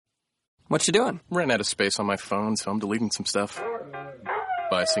What you doing? Ran out of space on my phone, so I'm deleting some stuff.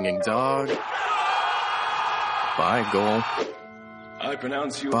 Bye, singing dog. Bye, goal. I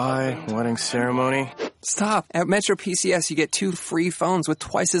pronounce you. Bye, wedding ceremony. Stop. At Metro PCS, you get 2 free phones with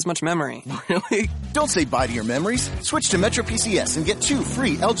twice as much memory. Really? Don't say bye to your memories. Switch to Metro PCS and get 2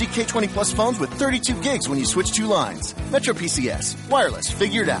 free LG K20 Plus phones with 32 gigs when you switch 2 lines. Metro PCS. Wireless.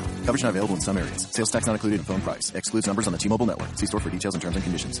 Figured out. Coverage not available in some areas. Sales tax not included in phone price. Excludes numbers on the T-Mobile network. See store for details and terms and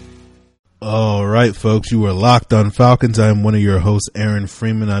conditions. All right, folks, you are locked on Falcons. I am one of your hosts, Aaron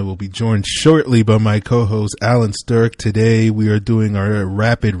Freeman. I will be joined shortly by my co-host, Alan Sturck. Today, we are doing our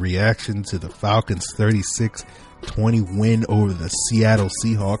rapid reaction to the Falcons' 36-20 win over the Seattle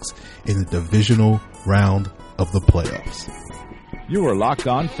Seahawks in the divisional round of the playoffs. You are Locked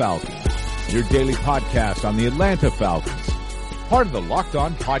On Falcons, your daily podcast on the Atlanta Falcons, part of the Locked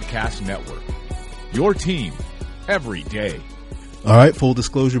On Podcast Network. Your team every day. All right, full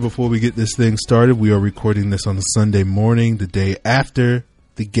disclosure before we get this thing started, we are recording this on the Sunday morning, the day after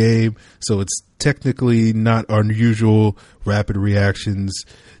the game, so it's technically not our usual rapid reactions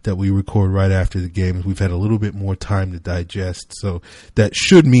that we record right after the game. We've had a little bit more time to digest, so that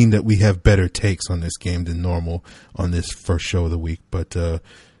should mean that we have better takes on this game than normal on this first show of the week. But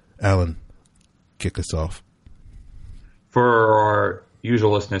Alan, kick us off. For our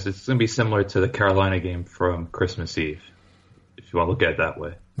usual listeners, it's going to be similar to the Carolina game from Christmas Eve, if you want to look at it that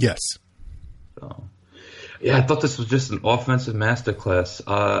way. Yes. So, yeah, I thought this was just an offensive masterclass.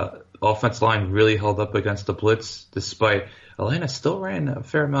 Offensive line really held up against the blitz, despite Atlanta still ran a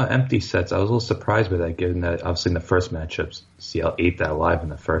fair amount of empty sets. I was a little surprised by that, given that obviously in the first matchups, Seattle ate that alive in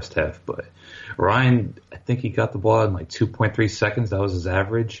the first half. But Ryan, I think he got the ball in like 2.3 seconds. That was his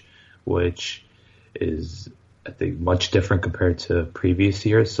average, which is, I think, much different compared to previous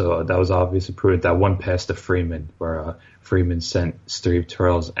years. So that was obviously prudent. That one pass to Freeman, where Freeman sent Steve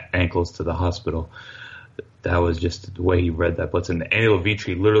Terrell's ankles to the hospital. That was just the way he read that blitz. And Andy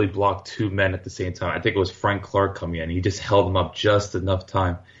Levitre literally blocked 2 men at the same time. I think it was Frank Clark coming in. He just held him up just enough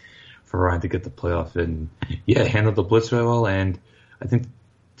time for Ryan to get the playoff. And, yeah, handled the blitz very well. And I think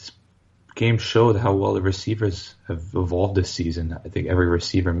this game showed how well the receivers have evolved this season. I think every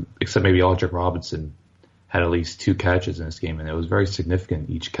receiver, except maybe Aldrick Robinson, had at least 2 catches in this game. And it was very significant,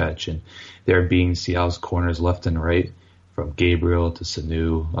 each catch. And they're being Seattle's corners left and right, from Gabriel to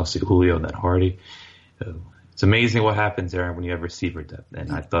Sanu, obviously Julio and then Hardy. It's amazing what happens there when you have receiver depth,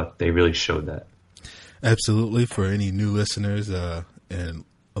 and I thought they really showed that. Absolutely. For any new listeners and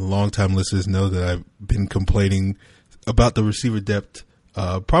longtime listeners know that I've been complaining about the receiver depth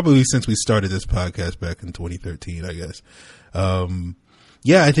probably since we started this podcast back in 2013, I guess.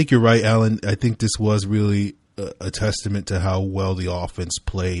 Yeah, I think you're right, Alan. I think this was really a testament to how well the offense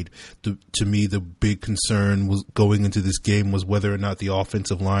played. To me, the big concern was going into this game was whether or not the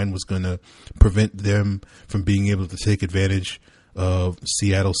offensive line was going to prevent them from being able to take advantage of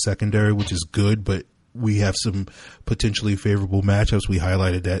Seattle's secondary, which is good, but we have some potentially favorable matchups. We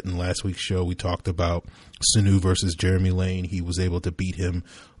highlighted that in last week's show. We talked about Sanu versus Jeremy Lane. He was able to beat him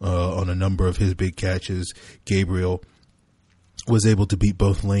on a number of his big catches. Gabriel was able to beat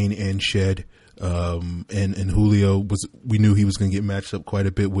both Lane and Shed. And Julio we knew he was going to get matched up quite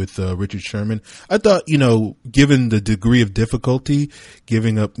a bit with Richard Sherman. I thought, given the degree of difficulty,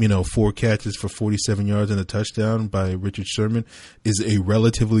 giving up, 4 catches for 47 yards and a touchdown by Richard Sherman is a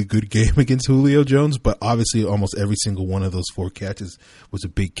relatively good game against Julio Jones. But obviously almost every single one of those 4 catches was a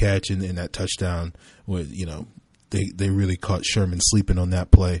big catch, and that touchdown where, they really caught Sherman sleeping on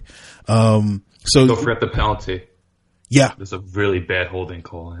that play. So don't forget the penalty. Yeah. There's a really bad holding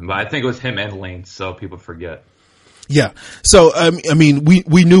call. But I think it was him and Lane, so people forget. Yeah. So,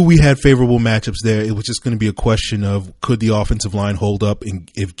 we knew we had favorable matchups there. It was just going to be a question of could the offensive line hold up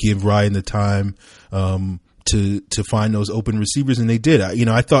and give Ryan the time to find those open receivers, and they did.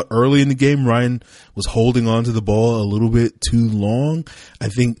 I thought early in the game Ryan was holding on to the ball a little bit too long. I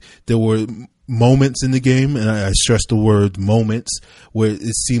think there were moments in the game, and I stress the word moments, where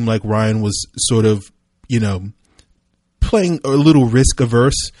it seemed like Ryan was sort of, playing a little risk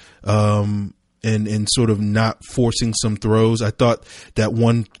averse, and sort of not forcing some throws. I thought that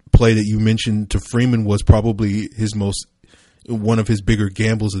one play that you mentioned to Freeman was probably one of his bigger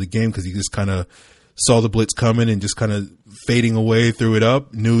gambles of the game, because he just kind of saw the blitz coming and just kind of fading away, threw it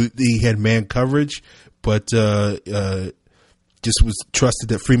up, knew he had man coverage, but just was trusted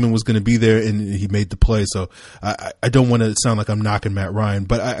that Freeman was going to be there, and he made the play. So I don't want to sound like I'm knocking Matt Ryan,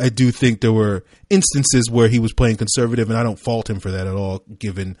 but I do think there were instances where he was playing conservative, and I don't fault him for that at all,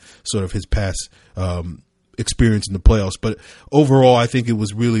 given sort of his past experience in the playoffs. But overall, I think it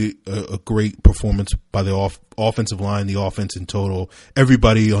was really a great performance by the offensive line, the offense in total.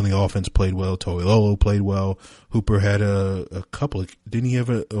 Everybody on the offense played well. Toilolo played well. Hooper had a couple of, didn't he have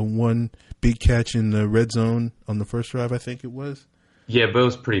a one big catch in the red zone on the first drive, I think it was? Yeah, but it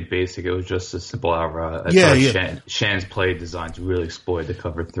was pretty basic. It was just a simple out route. Shan's play design to really exploit the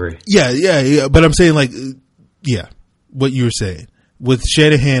cover 3. Yeah. But I'm saying, like, what you were saying. With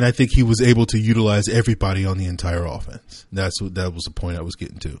Shanahan, I think he was able to utilize everybody on the entire offense. That was the point I was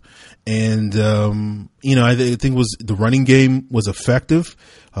getting to. And, I think the running game was effective.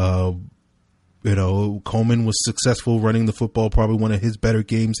 Coleman was successful running the football, probably one of his better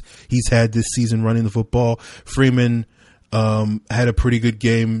games he's had this season running the football. Freeman had a pretty good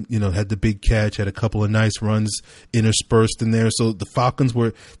game, had the big catch, had a couple of nice runs interspersed in there. So the Falcons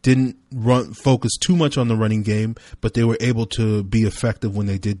didn't focus too much on the running game, but they were able to be effective when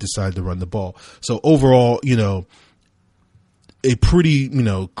they did decide to run the ball. So overall, a pretty,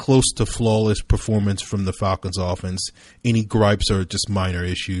 close to flawless performance from the Falcons offense. Any gripes are just minor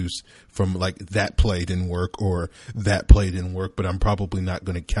issues from like that play didn't work or that play didn't work, but I'm probably not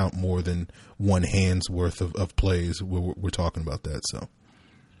going to count more than one hand's worth of plays. We're talking about that. So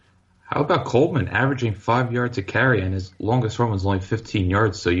how about Coleman averaging 5 yards a carry, and his longest run was only 15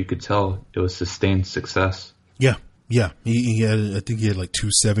 yards, so you could tell it was sustained success. Yeah. He had, I think he had like 2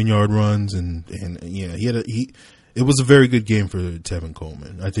 7-yard runs and it was a very good game for Tevin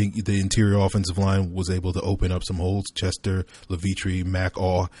Coleman. I think the interior offensive line was able to open up some holes. Chester, Levitri, Mack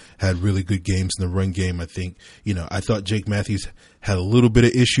all had really good games in the run game. I think, I thought Jake Matthews had a little bit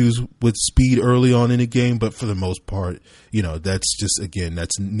of issues with speed early on in the game, but for the most part, that's just, again,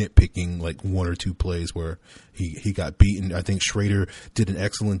 that's nitpicking like 1 or 2 plays where he got beaten. I think Schrader did an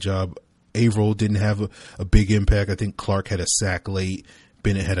excellent job. Averill didn't have a big impact. I think Clark had a sack late.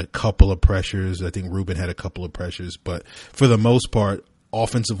 Bennett had a couple of pressures. I think Rubin had a couple of pressures. But for the most part,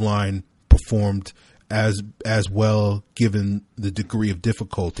 offensive line performed as well, given the degree of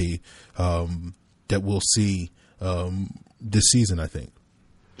difficulty that we'll see this season, I think.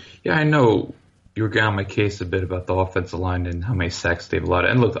 Yeah, I know you were getting on my case a bit about the offensive line and how many sacks they've allowed.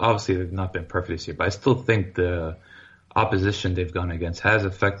 And look, obviously they've not been perfect this year, but I still think the opposition they've gone against has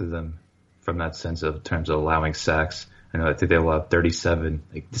affected them from that sense of terms of allowing sacks. I think they allowed 37.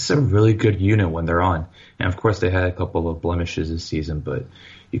 This is a really good unit when they're on. And, of course, they had a couple of blemishes this season, but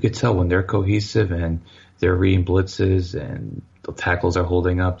you could tell when they're cohesive and they're reading blitzes and the tackles are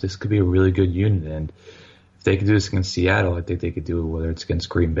holding up, this could be a really good unit. And if they could do this against Seattle, I think they could do it whether it's against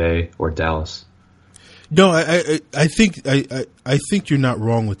Green Bay or Dallas. No, I think you're not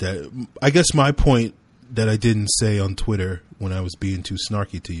wrong with that. I guess my point that I didn't say on Twitter when I was being too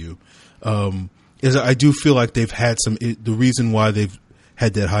snarky to you is I do feel like they've had the reason why they've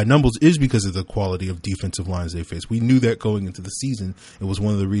had that high numbers is because of the quality of defensive lines they face. We knew that going into the season. It was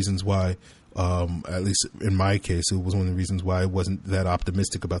one of the reasons why, at least in my case, it was one of the reasons why I wasn't that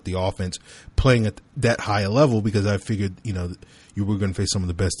optimistic about the offense playing at that high a level, because I figured, you were going to face some of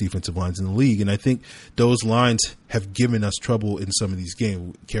the best defensive lines in the league. And I think those lines have given us trouble in some of these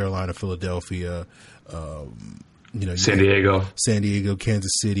games. Carolina, Philadelphia, San Diego,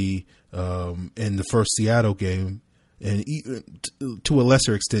 Kansas City, in the first Seattle game, and even to a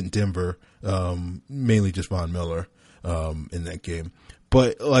lesser extent Denver, mainly just Von Miller in that game.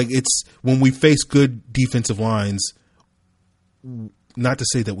 But it's when we face good defensive lines, not to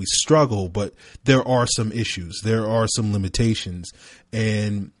say that we struggle, but there are some issues, there are some limitations,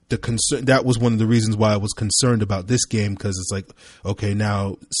 and that was one of the reasons why I was concerned about this game, because it's like, okay,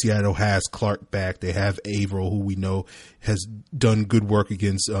 now Seattle has Clark back. They have Averill, who we know has done good work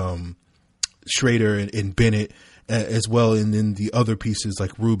against Schrader and Bennett as well. And then the other pieces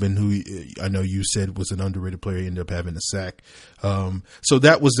like Rubin, who I know you said was an underrated player, ended up having a sack. So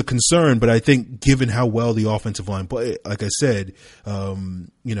that was the concern. But I think given how well the offensive line played, like I said,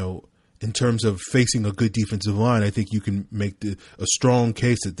 in terms of facing a good defensive line, I think you can make a strong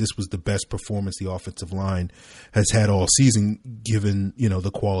case that this was the best performance the offensive line has had all season, given,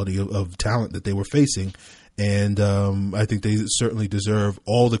 the quality of talent that they were facing. And I think they certainly deserve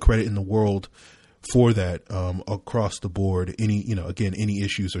all the credit in the world for that across the board. Any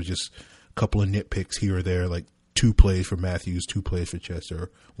issues are just a couple of nitpicks here or there, like 2 plays for Matthews, 2 plays for Chester,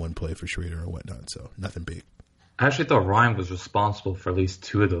 1 play for Schrader or whatnot. So nothing big. I actually thought Ryan was responsible for at least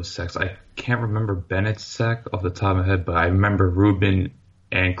 2 of those sacks. I can't remember Bennett's sack off the top of my head, but I remember Rubin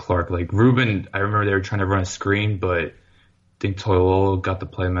and Clark. Like Rubin, I remember they were trying to run a screen, but I think Toilolo got the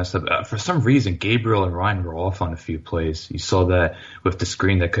play messed up. For some reason, Gabriel and Ryan were off on a few plays. You saw that with the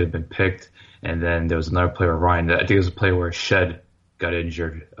screen that could have been picked, and then there was another play where Ryan, I think it was a play where Shed got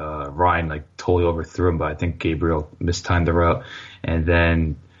injured. Ryan totally overthrew him, but I think Gabriel mistimed the route. And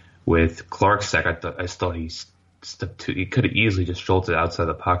then with Clark's sack, I thought he could have easily just jolted outside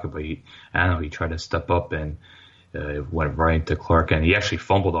the pocket, but he tried to step up and went right into Clark, and he actually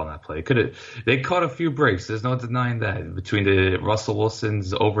fumbled on that play. They caught a few breaks. There's no denying that, between the Russell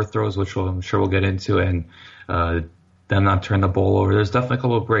Wilson's overthrows, which I'm sure we'll get into, and them not turning the ball over. There's definitely a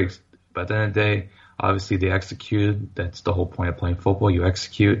couple of breaks, but at the end of the day, obviously they executed. That's the whole point of playing football. You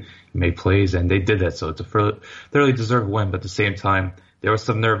execute, you make plays, and they did that. So it's a fairly deserved win, but at the same time, there were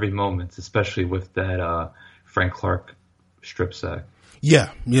some nervy moments, especially with that Frank Clark strip sack.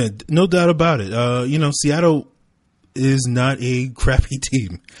 Yeah, no doubt about it. Seattle is not a crappy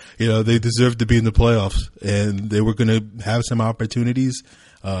team. They deserve to be in the playoffs, and they were going to have some opportunities.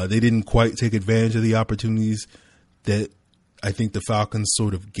 They didn't quite take advantage of the opportunities that I think the Falcons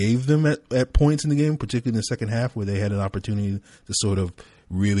sort of gave them at points in the game, particularly in the second half, where they had an opportunity to sort of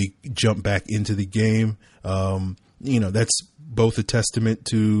really jump back into the game. That's both a testament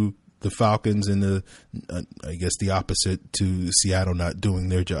to the Falcons and I guess the opposite to Seattle not doing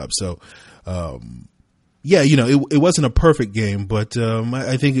their job. So, it wasn't a perfect game, but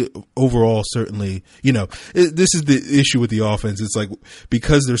I think overall, certainly, this is the issue with the offense. It's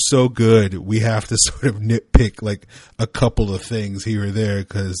because they're so good, we have to sort of nitpick a couple of things here or there,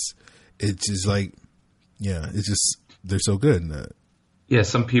 because it's just they're so good. Yeah,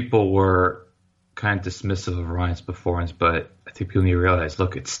 some people were kind of dismissive of Ryan's performance, but I think people need to realize,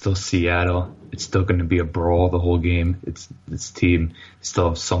 look, it's still Seattle. It's still going to be a brawl the whole game. This team still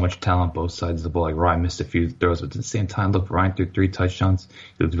have so much talent both sides of the ball. Ryan missed a few throws, but at the same time, look, Ryan threw 3 touchdowns.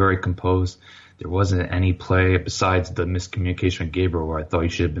 He was very composed. There wasn't any play besides the miscommunication with Gabriel where I thought he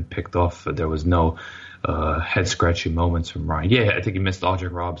should have been picked off. There was no head-scratching moments from Ryan. Yeah, I think he missed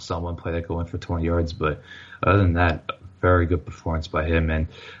Aldrick Robbs on one play that go in for 20 yards, but other than that, very good performance by him. And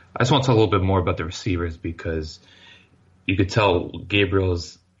I just want to talk a little bit more about the receivers, because you could tell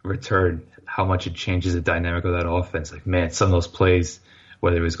Gabriel's return, how much it changes the dynamic of that offense. Some of those plays,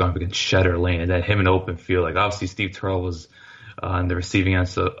 whether it was going up against Shed or Lane, and then him in open field, obviously Steve Terrell was on the receiving end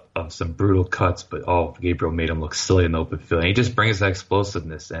of some brutal cuts, but Gabriel made him look silly in the open field. And he just brings that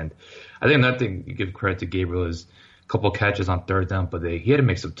explosiveness. And I think another thing you give credit to Gabriel is a couple of catches on third down, but he had to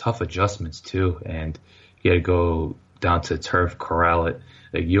make some tough adjustments too, and he had to go down to turf, corral it.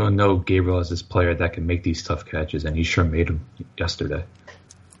 You don't know Gabriel as this player that can make these tough catches, and he sure made them yesterday.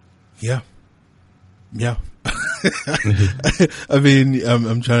 Yeah. I mean,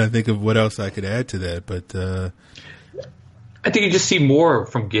 I'm trying to think of what else I could add to that, but I think you just see more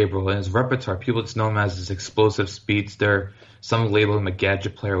from Gabriel in his repertoire. People just know him as this explosive speedster. Some label him a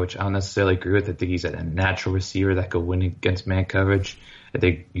gadget player, which I don't necessarily agree with. I think he's a natural receiver that could win against man coverage. I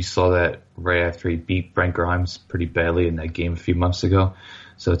think you saw that right after he beat Brent Grimes pretty badly in that game a few months ago.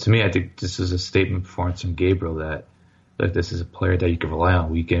 So to me, I think this is a statement performance from Gabriel that this is a player that you can rely on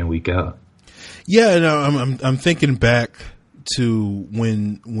week in and week out. Yeah, no, I'm thinking back to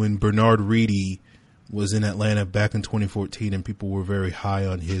when Bernard Reedy was in Atlanta back in 2014, and people were very high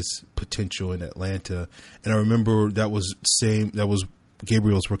on his potential in Atlanta. And I remember that was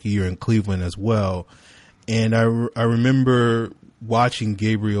Gabriel's rookie year in Cleveland as well. And I remember watching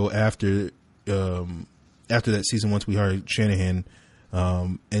Gabriel after that season, once we hired Shanahan,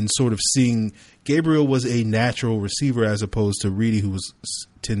 and sort of seeing Gabriel was a natural receiver as opposed to Reedy, who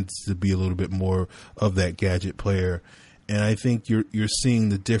tends to be a little bit more of that gadget player. And I think you're seeing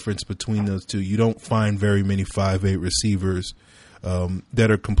the difference between those two. You don't find very many 5'8" receivers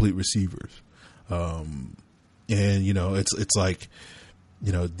that are complete receivers. And it's like,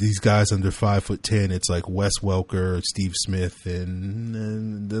 these guys under 5'10", it's like Wes Welker, Steve Smith,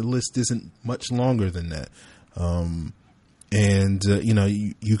 and the list isn't much longer than that.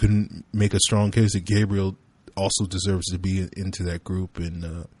 You can make a strong case that Gabriel also deserves to be into that group,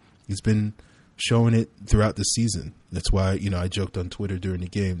 and he's been showing it throughout the season. That's why, I joked on Twitter during the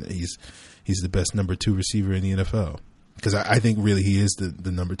game that he's the best number 2 receiver in the NFL, because I think really he is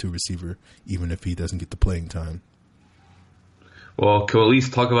the number 2 receiver, even if he doesn't get the playing time. Well, can we at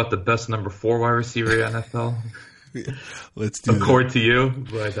least talk about the best number 4 wide receiver in the NFL? Let's do that. According to you.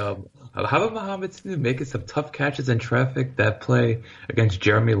 But how about Mohamed Sanu making some tough catches in traffic? That play against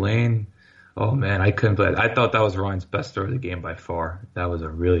Jeremy Lane. Oh, man, I couldn't believe it. I thought that was Ryan's best throw of the game by far. That was a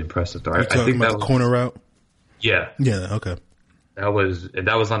really impressive throw. You're talking about the corner route? Yeah. Yeah, okay. That was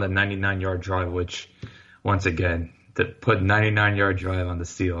on the 99-yard drive, which, once again, to put 99-yard drive on the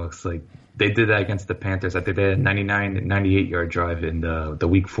Seahawks, they did that against the Panthers. I think they had a 98-yard drive in the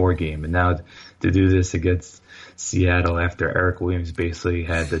Week 4 game. And now to do this against Seattle after Eric Williams basically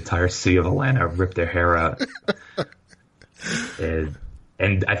had the entire city of Atlanta rip their hair out.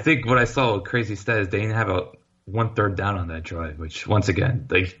 And I think what I saw crazy stat is they didn't have one third down on that drive, which once again,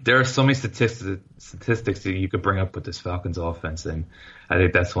 there are so many statistics that you could bring up with this Falcons offense, and I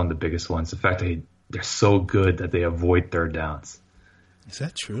think that's one of the biggest ones. The fact that they're so good that they avoid third downs. Is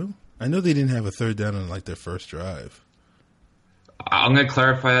that true? I know they didn't have a third down on like their first drive. I'm going to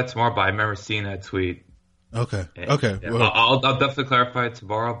clarify that tomorrow, but I remember seeing that tweet. Okay. Well, I'll definitely clarify it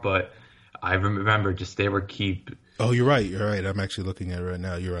tomorrow, but I remember just they were Oh, you're right. I'm actually looking at it right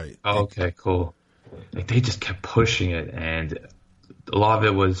now. You're right. Oh, okay, cool. Like they just kept pushing it, and a lot of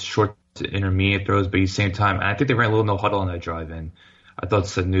it was short to intermediate throws, but at the same time, and I think they ran a little no huddle on that drive, and I thought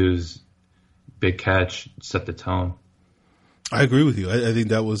Sanu's big catch set the tone. I agree with you. I think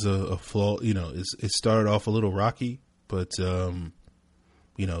that was a flaw. It started off a little rocky, but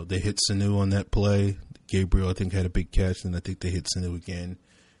they hit Sanu on that play. Gabriel, I think, had a big catch, and I think they hit Sanu again.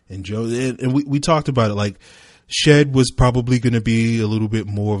 And Joe, and we talked about it. Like Shed was probably going to be a little bit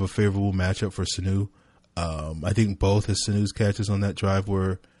more of a favorable matchup for Sanu. I think both of Sanu's catches on that drive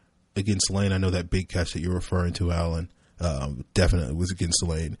were against Lane. I know that big catch that you're referring to, Alan, definitely was against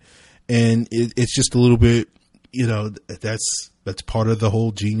Lane. And it's just a little bit, that's part of the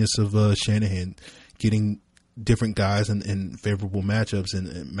whole genius of Shanahan, getting different guys in favorable matchups,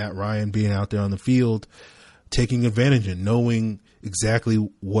 and Matt Ryan being out there on the field, taking advantage and knowing exactly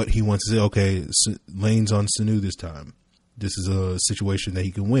what he wants to say. Okay, Lane's on Sanu this time. This is a situation that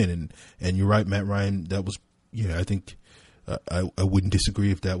he can win. And you're right, Matt Ryan, that was, I think I wouldn't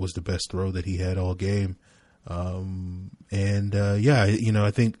disagree if that was the best throw that he had all game. I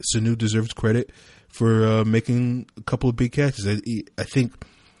think Sanu deserves credit for making a couple of big catches. I think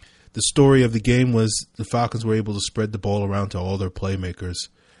the story of the game was the Falcons were able to spread the ball around to all their playmakers,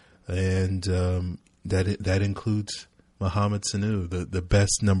 and that includes Mohamed Sanu, the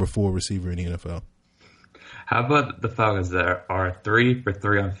best number 4 receiver in the NFL. How about the Falcons that are 3 for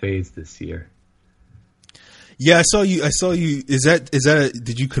 3 on fades this year? Yeah, I saw you. Is that?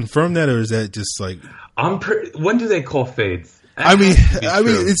 Did you confirm that, or is that just like? When do they call fades?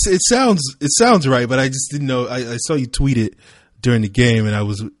 It sounds right, but I just didn't know. I saw you tweet it during the game, and I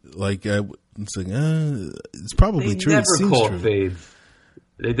was like, it's probably true. They never call fades.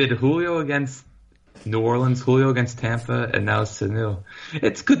 They did Julio against New Orleans, Julio against Tampa, and now Sanu.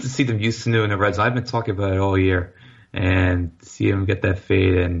 It's good to see them use Sanu in the red zone. I've been talking about it all year, and see him get that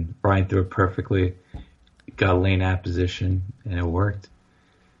fade, and Ryan threw it perfectly. Got a lane at position, and it worked.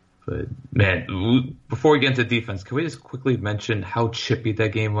 But man, before we get into defense, can we just quickly mention how chippy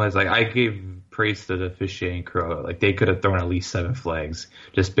that game was? Like, I gave praise to the officiating crew. Like, they could have thrown at least 7 flags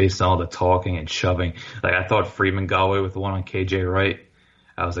just based on all the talking and shoving. Like, I thought Freeman got away with the one on KJ Wright.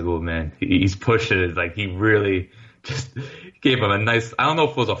 I was like, oh man, he's pushing it. Like, he really just gave him a nice, I don't know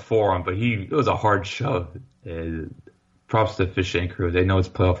if it was a forearm, but it was a hard shove. Props to the officiating crew. They know it's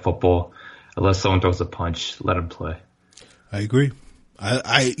playoff football. Unless someone throws a punch, let him play. I agree.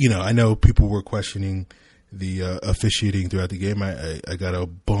 I know people were questioning the officiating throughout the game. I got a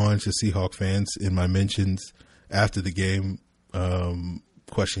bunch of Seahawk fans in my mentions after the game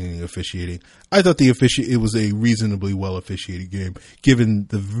questioning officiating. I thought it was a reasonably well officiated game, given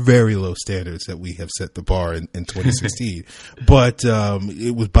the very low standards that we have set the bar in 2016. But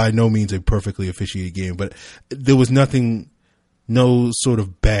it was by no means a perfectly officiated game. But there was no sort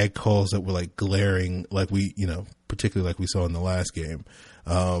of bad calls that were like glaring, like particularly like we saw in the last game.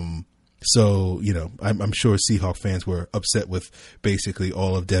 So, I'm sure Seahawk fans were upset with basically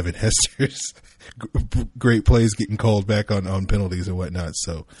all of Devin Hester's great plays getting called back on penalties and whatnot.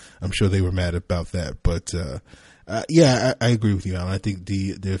 So I'm sure they were mad about that. But, I agree with you, Alan. I think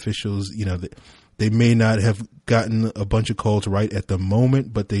the officials, they may not have gotten a bunch of calls right at the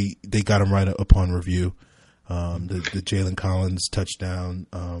moment, but they got them right upon review. The Jalen Collins touchdown,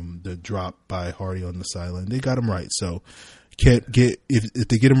 the drop by Hardy on the sideline, they got him right. So can't get if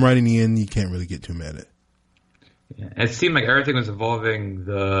they get him right in the end, you can't really get too mad at it. Yeah, it seemed like everything was involving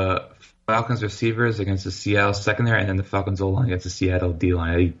the Falcons receivers against the Seattle secondary, and then the Falcons O-line against the Seattle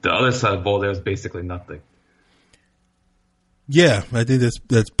D-line. The other side of the ball, there was basically nothing. Yeah, I think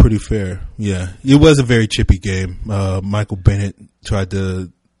that's pretty fair. Yeah, it was a very chippy game. Michael Bennett tried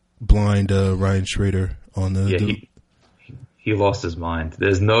to blind Ryan Schrader on he lost his mind.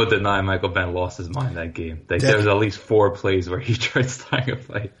 There's no denying Michael Bennett lost his mind that game. Like, there was at least 4 plays where he tried starting a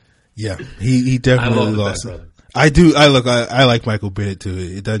fight. Yeah, he definitely lost it. I like Michael Bennett too.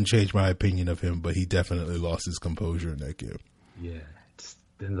 It doesn't change my opinion of him, but he definitely lost his composure in that game. Yeah,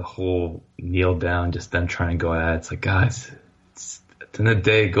 then the whole kneel down, just them trying to go at it. It's like, guys, at the end of the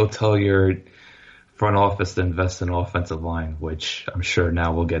day, go tell your front office to invest in offensive line, which I'm sure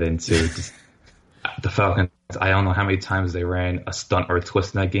now we'll get into. The Falcons, I don't know how many times they ran a stunt or a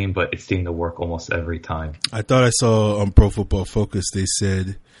twist in that game, but it seemed to work almost every time. I thought I saw on Pro Football Focus they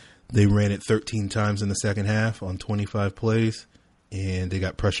said they ran it 13 times in the second half on 25 plays, and they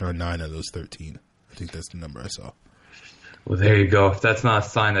got pressure on 9 of those 13. I think that's the number I saw. Well, there you go. If that's not a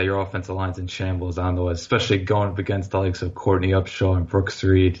sign that your offensive line's in shambles, I don't know, especially going up against the likes of Courtney Upshaw and Brooks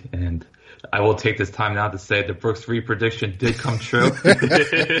Reed. And I will take this time now to say the Brooks Reed prediction did come true.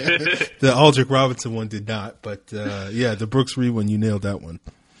 The Aldrick Robinson one did not, but the Brooks Reed one, you nailed that one.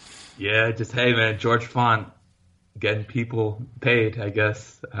 Yeah, just, hey, man, George Font getting people paid, I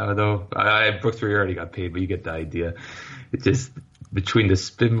guess. I don't know. Brooks Reed already got paid, but you get the idea. It's just between the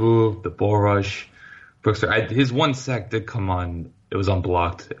spin move, the ball rush, Brooks, his one sack did come on. It was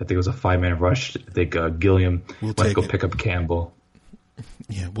unblocked. I think it was a 5-man rush. I think Gilliam went to go pick up Campbell.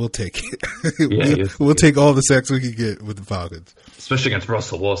 Yeah, we'll take it. We'll take all the sacks we can get with the Falcons. Especially against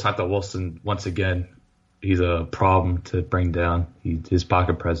Russell Wilson. I thought Wilson, once again, he's a problem to bring down. His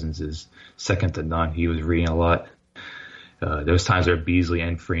pocket presence is second to none. He was reading a lot. There was times where Beasley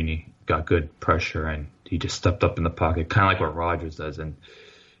and Freeney got good pressure, and he just stepped up in the pocket, kind of like what Rodgers does. And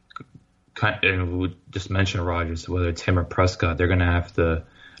we just mentioned Rodgers, whether it's him or Prescott, they're going to have to,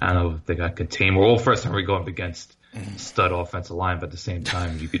 I don't know if they got contained. Well, first time we're going up against stud offensive line, but at the same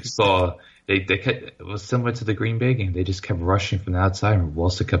time, you saw they kept, it was similar to the Green Bay game. They just kept rushing from the outside, and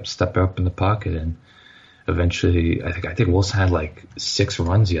Wilson kept stepping up in the pocket, and eventually, I think Wilson had like 6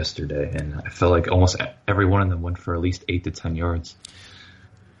 runs yesterday, and I felt like almost every one of them went for at least 8 to 10 yards.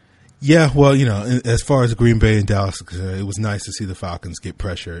 Yeah, well, as far as Green Bay and Dallas, it was nice to see the Falcons get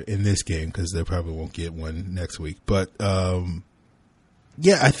pressure in this game because they probably won't get one next week. But I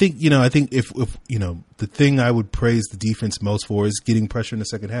think if the thing I would praise the defense most for is getting pressure in the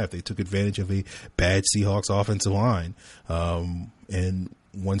second half. They took advantage of a bad Seahawks offensive line, and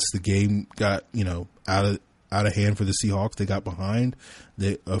once the game got out of hand for the Seahawks, they got behind.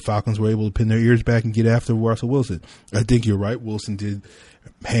 The Falcons were able to pin their ears back and get after Russell Wilson. I think you're right. Wilson did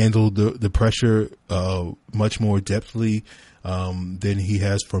handle the pressure much more depthly than he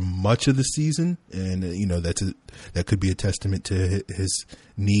has for much of the season, and that could be a testament to his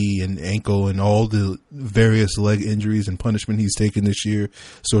knee and ankle and all the various leg injuries and punishment he's taken this year,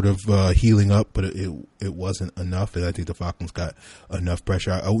 sort of healing up. But it wasn't enough, and I think the Falcons got enough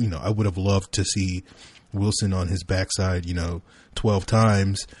pressure. I would have loved to see Wilson on his backside, 12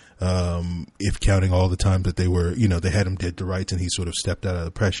 times, if counting all the times that they were, they had him dead to rights and he sort of stepped out of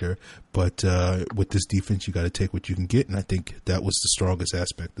the pressure. But with this defense, you got to take what you can get. And I think that was the strongest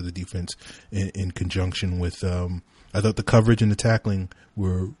aspect of the defense in conjunction with, I thought the coverage and the tackling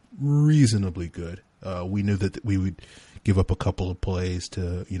were reasonably good. We knew that we would give up a couple of plays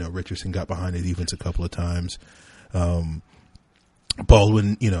to, Richardson got behind the defense a couple of times.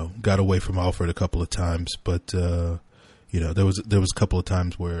 Baldwin, got away from Alford a couple of times, but there was a couple of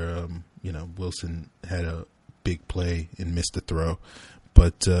times where Wilson had a big play and missed the throw,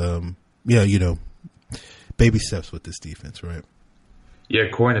 but baby steps with this defense, right? Yeah,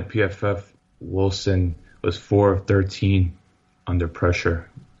 according to PFF, Wilson was 4 of 13 under pressure,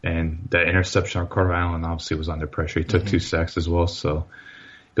 and that interception on Carter Allen obviously was under pressure. He took 2 sacks as well, so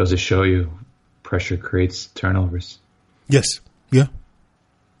it goes to show you pressure creates turnovers. Yes. Yeah.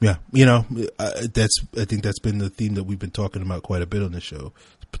 I think that's been the theme that we've been talking about quite a bit on the show,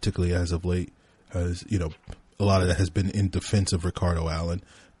 particularly as of late. As a lot of that has been in defense of Ricardo Allen,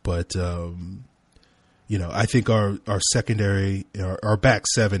 but I think our secondary, our back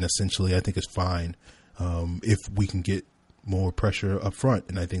 7 essentially, I think is fine if we can get more pressure up front,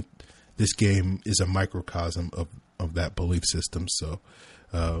 and I think this game is a microcosm of that belief system. So,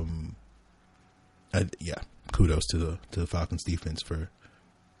 kudos to the Falcons defense for,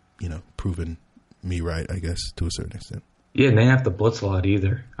 proving me right, I guess, to a certain extent. Yeah, and they didn't have to blitz a lot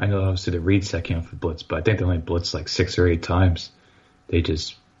either. I know obviously the Reed set came for blitz, but I think they only blitzed like 6 or 8 times. They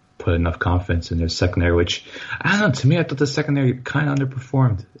just put enough confidence in their secondary, which, I don't know, to me, I thought the secondary kind of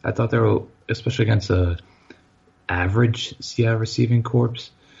underperformed. I thought they were, especially against a average Seattle receiving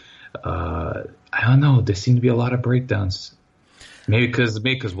corps. I don't know, there seemed to be a lot of breakdowns. Maybe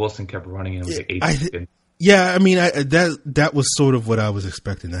because Wilson kept running in like 8 seconds. Yeah, I mean, that was sort of what I was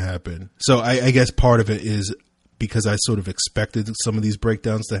expecting to happen. So I guess part of it is because I sort of expected some of these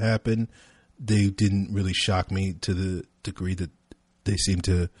breakdowns to happen. They didn't really shock me to the degree that they seemed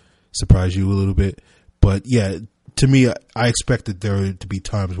to surprise you a little bit. But yeah, to me, I expected there to be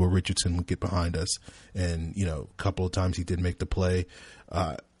times where Richardson would get behind us, and a couple of times he did make the play.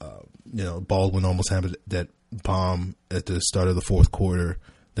 Baldwin almost had that bomb at the start of the fourth quarter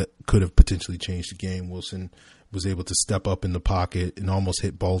that could have potentially changed the game. Wilson was able to step up in the pocket and almost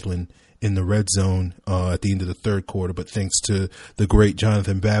hit Baldwin in the red zone at the end of the third quarter. But thanks to the great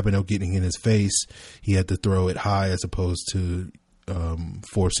Jonathan Babineau getting in his face, he had to throw it high as opposed to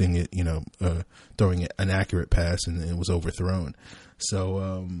forcing it, throwing an accurate pass, and it was overthrown.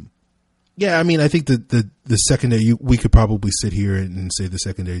 So, yeah, I mean, I think that the secondary, we could probably sit here and say the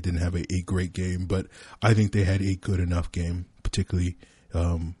secondary didn't have a great game, but I think they had a good enough game, particularly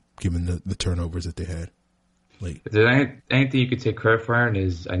given the turnovers that they had late. If there's anything you could take credit for, Aaron,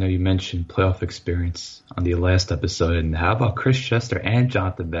 is I know you mentioned playoff experience on the last episode, and how about Chris Chester and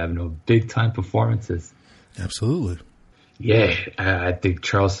Jonathan Babineau, big-time performances? Absolutely. Yeah, I think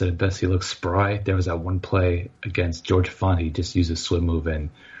Charles said it best. He looked spry. There was that one play against Georgia Font. He just used a swim move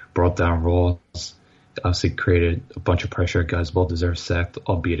and brought down Rawls. Obviously created a bunch of pressure. Guys well deserved sacked,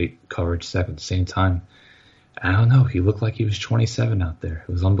 albeit a coverage sack at the same time. I don't know. He looked like he was 27 out there.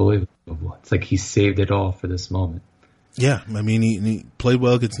 It was unbelievable. It's like he saved it all for this moment. Yeah, I mean, he played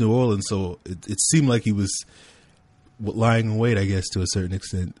well against New Orleans, so it seemed like he was lying in wait, I guess, to a certain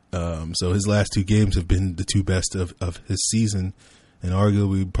extent. So his last two games have been the two best of his season, and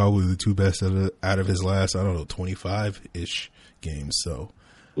arguably probably the two best out of his last, 25-ish games. So,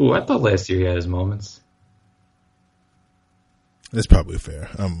 ooh, I thought last year he had his moments. That's probably fair.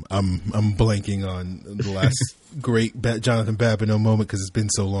 I'm blanking on the last great Jonathan Babineau moment because it's been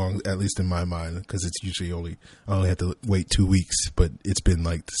so long, at least in my mind. Because it's usually I only have to wait 2 weeks, but it's been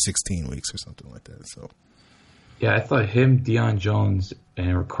like 16 weeks or something like that. So, yeah, I thought him, Deion Jones,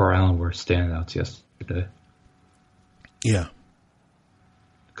 and Ricard Allen were standouts yesterday. Yeah,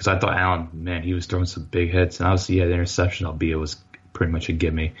 because I thought Allen, man, he was throwing some big hits, and obviously he had the interception, albeit it was pretty much a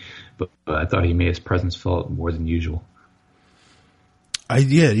gimme. But I thought he made his presence felt more than usual.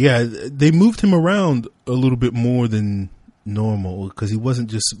 Yeah. They moved him around a little bit more than normal because he wasn't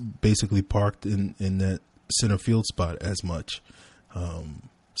just basically parked in that center field spot as much.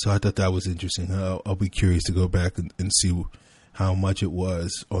 So I thought that was interesting. I'll be curious to go back and see how much it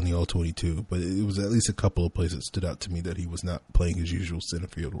was on the All-22. But it was at least a couple of places that stood out to me that he was not playing his usual center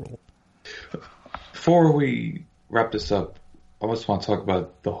field role. Before we wrap this up, I just want to talk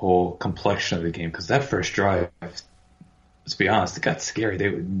about the whole complexion of the game because that first drive, let's be honest, it got scary. They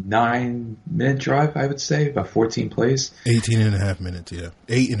were 9-minute drive, I would say, about 14 plays. 18 and a half minutes, yeah.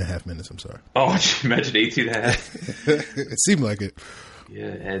 8.5 minutes, I'm sorry. Oh, imagine 18 and a half. It seemed like it. Yeah,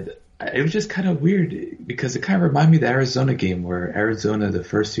 and it was just kind of weird because it kind of reminded me of the Arizona game where Arizona, the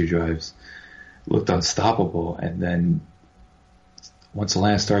first two drives, looked unstoppable. And then once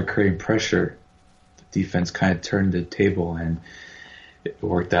Atlanta started creating pressure, the defense kind of turned the table and it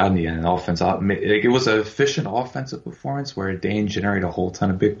worked out in the end. Offense, it was an efficient offensive performance where they didn't generate a whole ton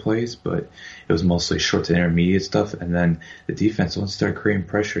of big plays, but it was mostly short to intermediate stuff. And then the defense, once it started creating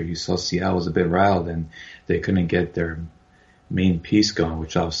pressure, you saw Seattle was a bit riled and they couldn't get their main piece going,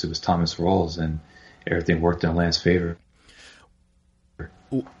 which obviously was Thomas Rawls, and everything worked in Atlanta's favor.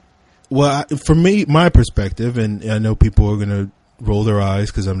 Well, for me, my perspective, and I know people are going to roll their eyes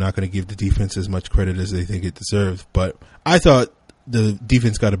because I'm not going to give the defense as much credit as they think it deserves, but I thought the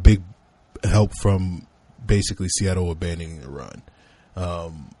defense got a big help from basically Seattle abandoning the run.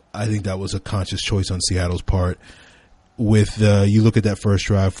 I think that was a conscious choice on Seattle's part. With you look at that first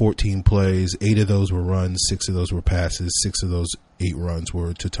drive, 14 plays, 8 of those were runs, 6 of those were passes, 6 of those 8 runs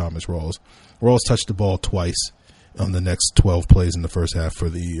were to Thomas Rawls. Rawls touched the ball twice on the next 12 plays in the first half for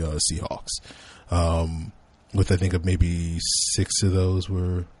the Seahawks. With I think of maybe 6 of those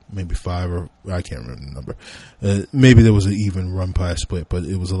were maybe 5 or I can't remember the number. Maybe there was an even run pass split, but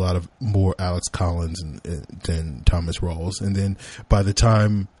it was a lot of more Alex Collins than Thomas Rawls. And then by the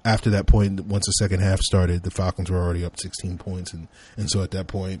time after that point, once the second half started, the Falcons were already up 16 points. And so at that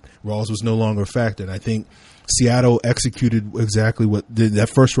point, Rawls was no longer a factor. And I think Seattle executed exactly that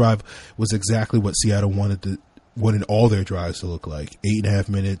first drive was exactly what Seattle wanted all their drives to look like. 8.5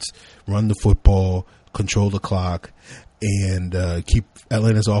 minutes, run the football, control the clock, and keep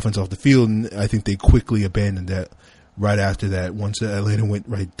Atlanta's offense off the field. And I think they quickly abandoned that right after that once Atlanta went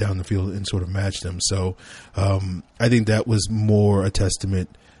right down the field and sort of matched them. So I think that was more a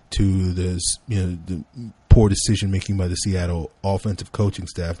testament to the poor decision-making by the Seattle offensive coaching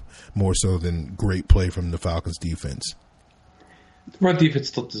staff more so than great play from the Falcons defense. The run defense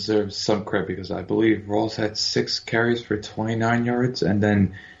still deserves some credit because I believe Rawls had 6 carries for 29 yards and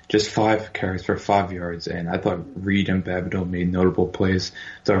then just 5 carries for 5 yards. And I thought Reed and Babineau made notable plays.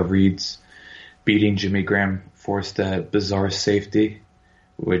 I thought Reed's beating Jimmy Graham forced that bizarre safety,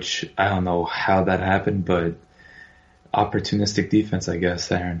 which I don't know how that happened, but opportunistic defense, I guess,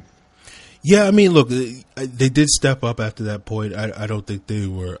 Aaron. Yeah, I mean, look, they did step up after that point. I don't think they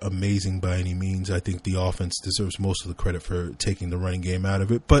were amazing by any means. I think the offense deserves most of the credit for taking the running game out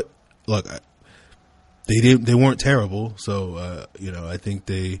of it. But look, they weren't terrible. So I think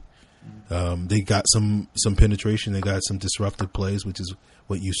they got some penetration. They got some disruptive plays, which is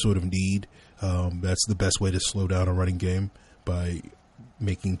what you sort of need. That's the best way to slow down a running game, by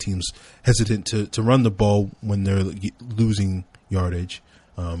making teams hesitant to run the ball when they're losing yardage.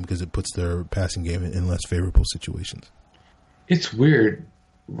 Because it puts their passing game in less favorable situations. It's weird.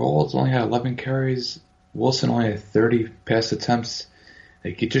 Rawls only had 11 carries. Wilson only had 30 pass attempts.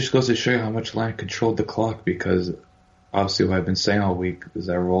 Like, it just goes to show you how much Atlanta controlled the clock, because obviously what I've been saying all week is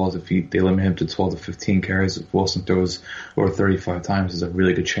that Rawls, if they limit him to 12 to 15 carries, if Wilson throws over 35 times, there's a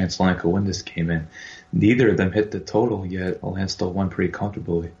really good chance Atlanta could win this game. And neither of them hit the total, yet Atlanta still won pretty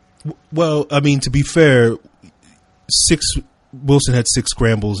comfortably. Well, I mean, to be fair, Wilson had 6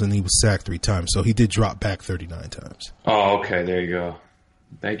 scrambles and he was sacked 3 times, so he did drop back 39 times. Oh, okay, there you go.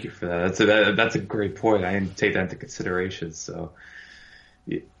 Thank you for that. That's a great point. I didn't take that into consideration. So,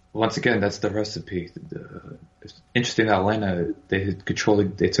 once again, that's the recipe. It's interesting that Atlanta, they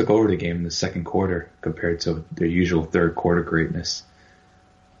took over the game in the second quarter compared to their usual third quarter greatness.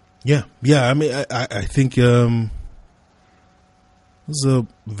 Yeah. I mean, I think it was a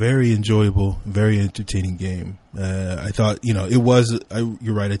very enjoyable, very entertaining game. I thought, it was,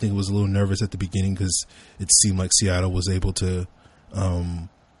 you're right, I think it was a little nervous at the beginning because it seemed like Seattle was able to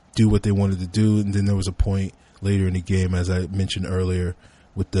do what they wanted to do. And then there was a point later in the game, as I mentioned earlier,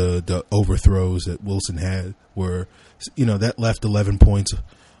 with the overthrows that Wilson had where, that left 11 points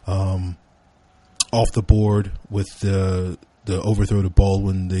off the board with the overthrow to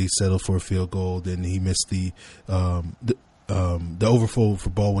Baldwin. They settled for a field goal. Then he missed the overthrow for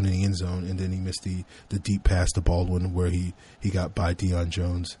Baldwin in the end zone, and then he missed the deep pass to Baldwin where he got by Deion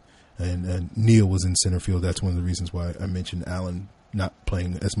Jones, and Neal was in center field. That's one of the reasons why I mentioned Allen not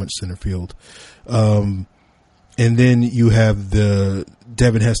playing as much center field. And then you have the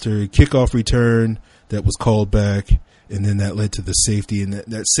Devin Hester kickoff return that was called back, and then that led to the safety, and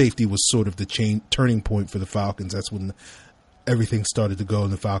that safety was sort of the turning point for the Falcons. That's when everything started to go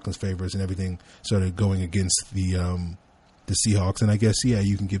in the Falcons' favors, and everything started going against the Seahawks. And I guess,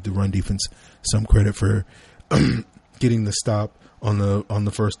 you can give the run defense some credit for getting the stop on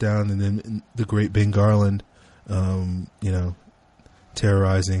the first down, and then the great Ben Garland,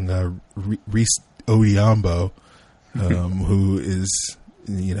 terrorizing Reese Odiambo, who is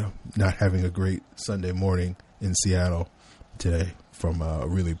not having a great Sunday morning in Seattle today from a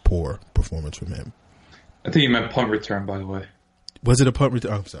really poor performance from him. I think you meant punt return, by the way. Was it a punt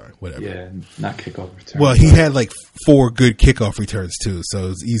return? I'm sorry, whatever. Yeah, not kickoff return. Well, he had like 4 good kickoff returns too, so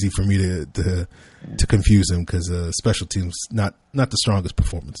it's easy for me to confuse him because special teams not the strongest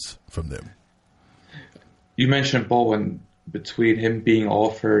performance from them. You mentioned Baldwin. Between him being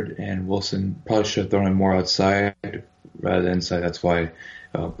offered and Wilson probably should have thrown him more outside rather than inside. That's why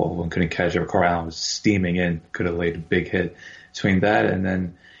Baldwin couldn't catch it. Carl Allen was steaming in, could have laid a big hit. Between that and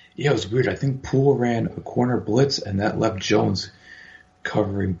then, it was weird. I think Poole ran a corner blitz and that left Jones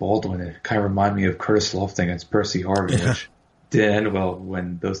covering Baldwin. It kind of reminded me of Curtis Lofton against Percy Harvin, which didn't end well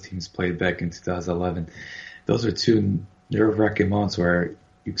when those teams played back in 2011. Those are 2 nerve-wracking moments where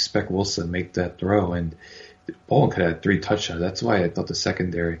you expect Wilson to make that throw, and Baldwin could have had 3 touchdowns. That's why I thought the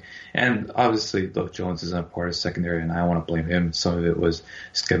secondary, and obviously, look, Jones isn't a part of the secondary, and I don't want to blame him. Some of it was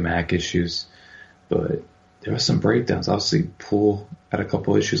schematic issues, but there were some breakdowns. Obviously, Poole had a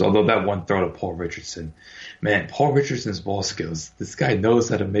couple issues, although that one throw to Paul Richardson, man, Paul Richardson's ball skills. This guy knows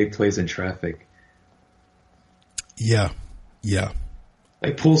how to make plays in traffic. Yeah.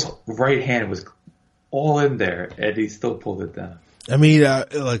 Like, Poole's right hand was all in there, and he still pulled it down. I mean,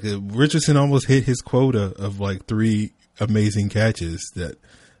 Richardson almost hit his quota of like 3 amazing catches that,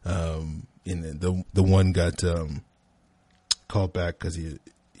 the one got called back because he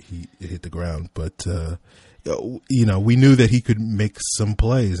hit the ground. But we knew that he could make some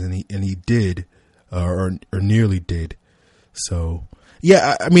plays, and he did, or nearly did. So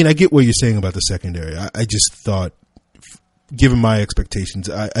I mean, I get what you're saying about the secondary. I just thought, given my expectations,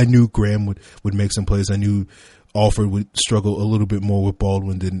 I knew Graham would make some plays. I knew Alford would struggle a little bit more with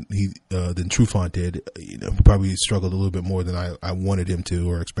Baldwin than Trufant did. He probably struggled a little bit more than I wanted him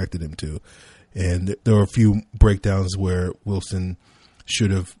to or expected him to. And there were a few breakdowns where Wilson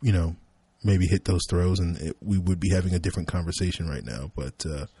should have, maybe hit those throws, and we would be having a different conversation right now. But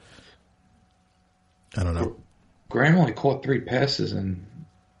I don't know. Graham only caught 3 passes, and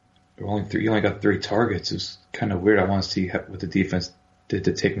he only got 3 targets. It was kind of weird. I want to see what the defense did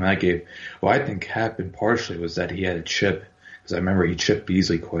to take him that game. What I think happened partially was that he had a chip Because I remember he chipped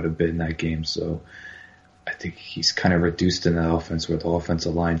Beasley quite a bit in that game. So I think he's kind of reduced in that offense where the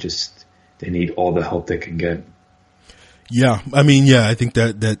offensive line they need all the help they can get. Yeah, I mean, yeah, I think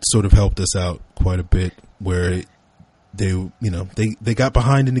that sort of helped us out quite a bit where they got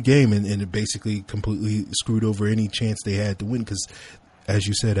behind in the game and it basically completely screwed over any chance they had to win because, as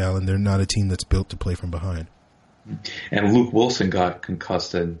you said, Alan, they're not a team that's built to play from behind. And Luke Wilson got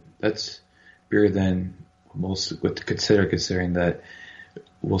concussed, and that's bigger than most would consider, considering that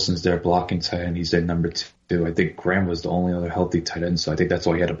Wilson's their blocking tight end. He's their number 2. I think Graham was the only other healthy tight end, so I think that's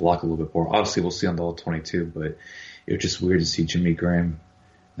why he had to block a little bit more. Obviously, we'll see on the All-22, but it was just weird to see Jimmy Graham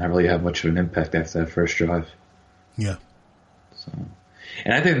not really have much of an impact after that first drive. Yeah. So,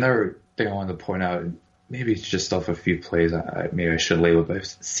 and I think another thing I wanted to point out, maybe it's just off a few plays, maybe I should label it, but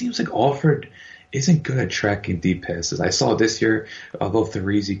it seems like Alford isn't good at tracking deep passes. I saw this year, although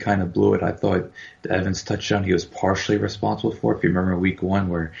Therese kind of blew it, I thought the Evans touchdown he was partially responsible for. If you remember week 1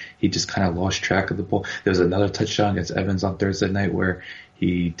 where he just kind of lost track of the ball. There was another touchdown against Evans on Thursday night where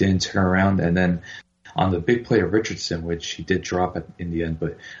he didn't turn around, and then on the big play of Richardson, which he did drop in the end.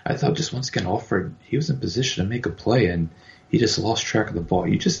 But I thought just once again, Alford, he was in position to make a play, and he just lost track of the ball.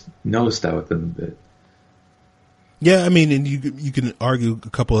 You just noticed that with him a bit. Yeah, I mean, and you can argue a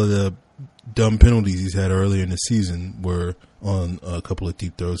couple of the dumb penalties he's had earlier in the season were on a couple of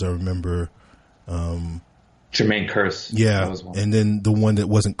deep throws. I remember Jermaine Kearse. Yeah, that was one. And then the one that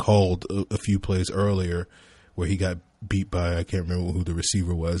wasn't called a few plays earlier where he got beat by, I can't remember who the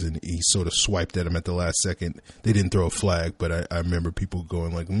receiver was, and he sort of swiped at him at the last second. They didn't throw a flag, but I remember people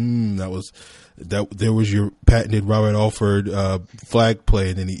going like, there was your patented Robert Alford flag play,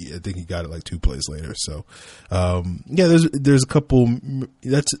 and then I think he got it like 2 plays later. So, yeah, there's a couple.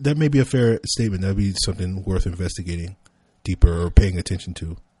 That may be a fair statement. That'd be something worth investigating deeper or paying attention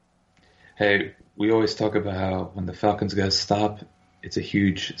to. Hey, we always talk about how when the Falcons get a stop, it's a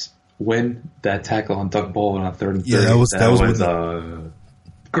huge win. That tackle on Doug Baldwin on 3rd and 30. Yeah, that was a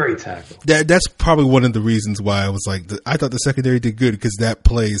great tackle. That's probably one of the reasons why I was like, I thought the secondary did good because that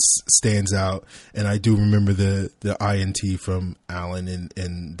play stands out, and I do remember the INT from Allen,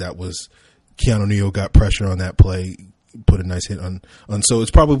 and that was Keanu Neal got pressure on that play, put a nice hit on. So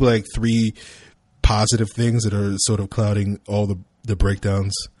it's probably like 3 positive things that are sort of clouding all the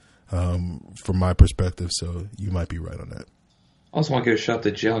breakdowns from my perspective. So you might be right on that. I also want to give a shout out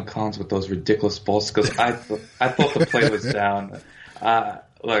to Jalen Collins with those ridiculous balls because I thought the play was down. I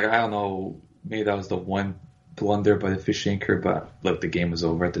don't know, maybe that was the one blunder by the officiating crew, but look, the game was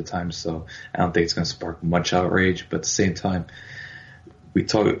over at the time, so I don't think it's going to spark much outrage. But at the same time,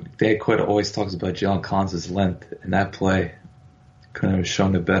 Dan Quinn always talks about Jalen Collins' length, and that play couldn't have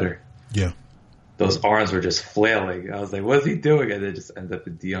shown it better. Yeah. Those arms were just flailing. I was like, what is he doing? And they just ended up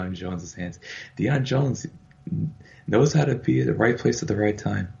in Deion Jones' hands. Deion Jones knows how to be at the right place at the right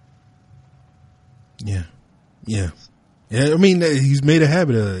time. Yeah. I mean, he's made a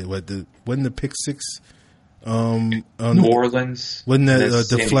habit of it. Wasn't the pick 6 on New Orleans? Wasn't that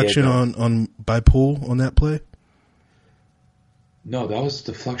deflection on by Poole on that play? No, that was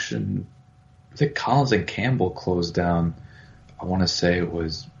deflection. I think Collins and Campbell closed down. I want to say it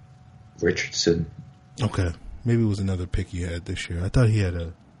was Richardson. Okay, maybe it was another pick he had this year. I thought he had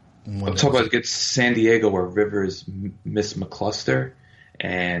a. I'm talking about against San Diego where Rivers missed McCluster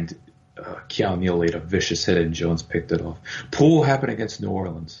and Keanu Neal laid a vicious hit and Jones picked it off. Poole happened against New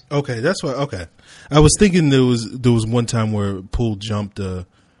Orleans. Okay, that's why. Okay, I was thinking there was one time where Poole jumped.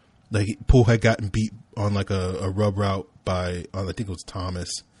 Poole had gotten beat on like a rub route by I think it was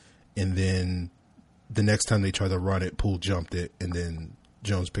Thomas, and then the next time they tried to run it, Poole jumped it, and then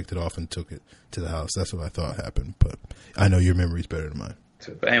Jones picked it off and took it to the house. That's what I thought happened, but I know your memory's better than mine.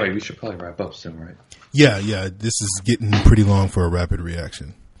 But anyway, we should probably wrap up soon, right? Yeah. This is getting pretty long for a rapid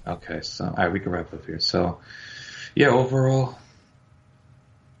reaction. Okay, so all right, we can wrap up here. So, yeah, overall,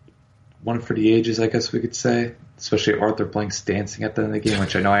 one for the ages, I guess we could say. Especially Arthur Blank's dancing at the end of the game,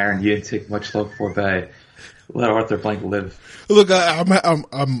 which I know, Aaron, you didn't take much love for, but I let Arthur Blank live. Look,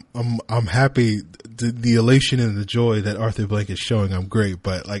 I'm happy. The elation and the joy that Arthur Blank is showing, I'm great.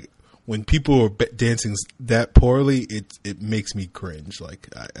 But like when people are dancing that poorly, it makes me cringe. Like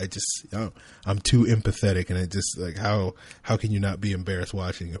I'm too empathetic, and it just like how can you not be embarrassed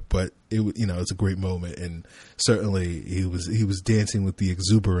watching it? But it's a great moment, and certainly he was dancing with the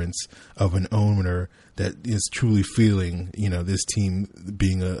exuberance of an owner that is truly feeling this team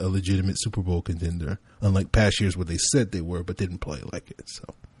being a legitimate Super Bowl contender, unlike past years where they said they were but didn't play like it. So,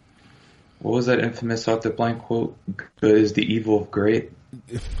 what was that infamous Arthur Blank quote? Good is the evil of great.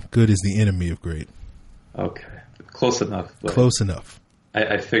 Good is the enemy of great. Okay, close enough. Close enough.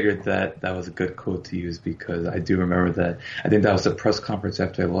 I figured that was a good quote to use because I do remember that. I think that was the press conference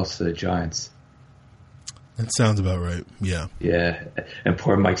after I lost to the Giants. That sounds about right. Yeah. Yeah. And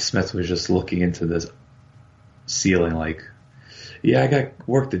poor Mike Smith was just looking into this ceiling like, yeah, I got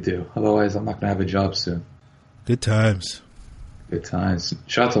work to do. Otherwise, I'm not going to have a job soon. Good times. Good times.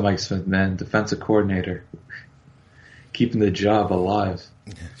 Shout out to Mike Smith, man. Defensive coordinator. Keeping the job alive.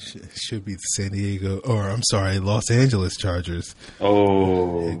 Should be the Los Angeles Chargers.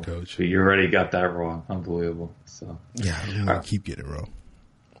 Oh, head coach. You already got that wrong. Unbelievable. So yeah, I'm going to keep getting it wrong.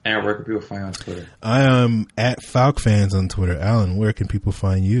 Aaron, where can people find you on Twitter? I am at FalcFans on Twitter. Alan, where can people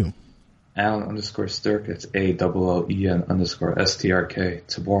find you? Alan_Stirk. It's ALLEN_STRK.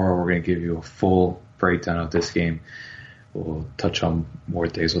 Tomorrow we're going to give you a full breakdown of this game. We'll touch on more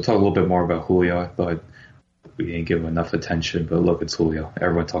things. We'll talk a little bit more about Julio. I thought we didn't give him enough attention, but look, it's Julio.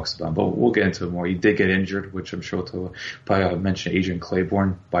 Everyone talks about him, but we'll get into it more. He did get injured, which I'm sure to probably mention Adrian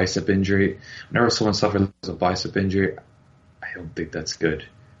Claiborne, bicep injury. Whenever someone suffers a bicep injury, I don't think that's good.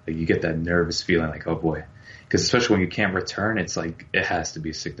 Like you get that nervous feeling like, oh boy. Because especially when you can't return, it's like it has to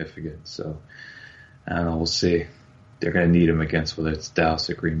be significant. So, I don't know, we'll see. They're going to need him against whether it's Dallas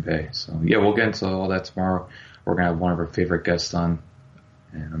or Green Bay. So, yeah, we'll get into all that tomorrow. We're going to have one of our favorite guests on,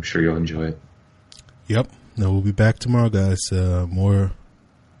 and I'm sure you'll enjoy it. Yep. No, we'll be back tomorrow, guys. More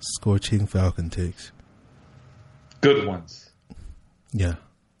scorching Falcon takes. Good ones. Yeah.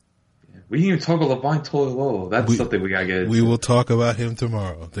 We didn't even talk about Levine Toilolo. That's something we got to get into. We will talk about him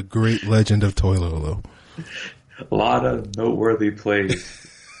tomorrow. The great legend of Toilolo. A lot of noteworthy plays.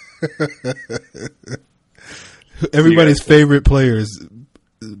 Everybody's favorite players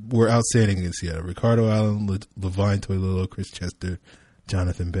were outstanding against Seattle. Ricardo Allen, Levine Toilolo, Chris Chester,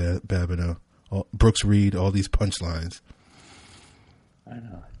 Jonathan Babineau, Brooks Reed, all these punchlines. I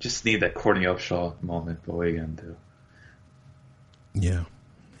know. Just need that Courtney Upshaw moment, but what are you going to do? Yeah.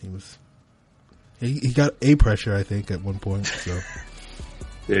 He got A pressure, I think, at one point. So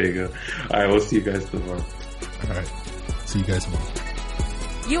there you go. All right, we'll see you guys tomorrow. All right. See you guys tomorrow.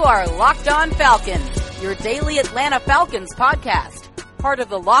 You are Locked On Falcons, your daily Atlanta Falcons podcast. Part of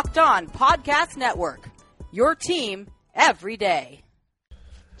the Locked On Podcast Network. Your team every day.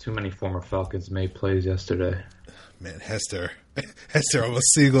 Too many former Falcons made plays yesterday. Man, Hester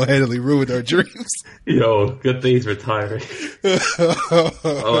almost single-handedly ruined our dreams. Yo, good thing he's retiring.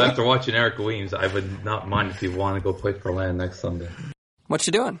 After watching Eric Williams, I would not mind if he wanted to go play for Atlanta next Sunday. What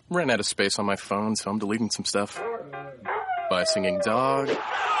you doing? Ran out of space on my phone, so I'm deleting some stuff. Bye, singing dog.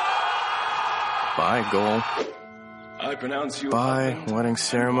 Bye, goal. I pronounce you. Bye, wedding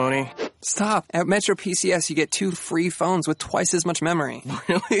ceremony. Stop. At Metro PCS, you get 2 free phones with twice as much memory.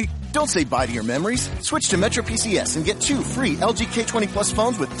 Really? Don't say bye to your memories. Switch to Metro PCS and get 2 free LG K20 Plus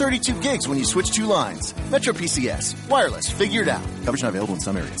phones with 32 gigs when you switch 2 lines. Metro PCS. Wireless. Figured out. Coverage not available in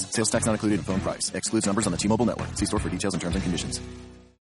some areas. Sales tax not included in phone price. Excludes numbers on the T-Mobile network. See store for details and terms and conditions.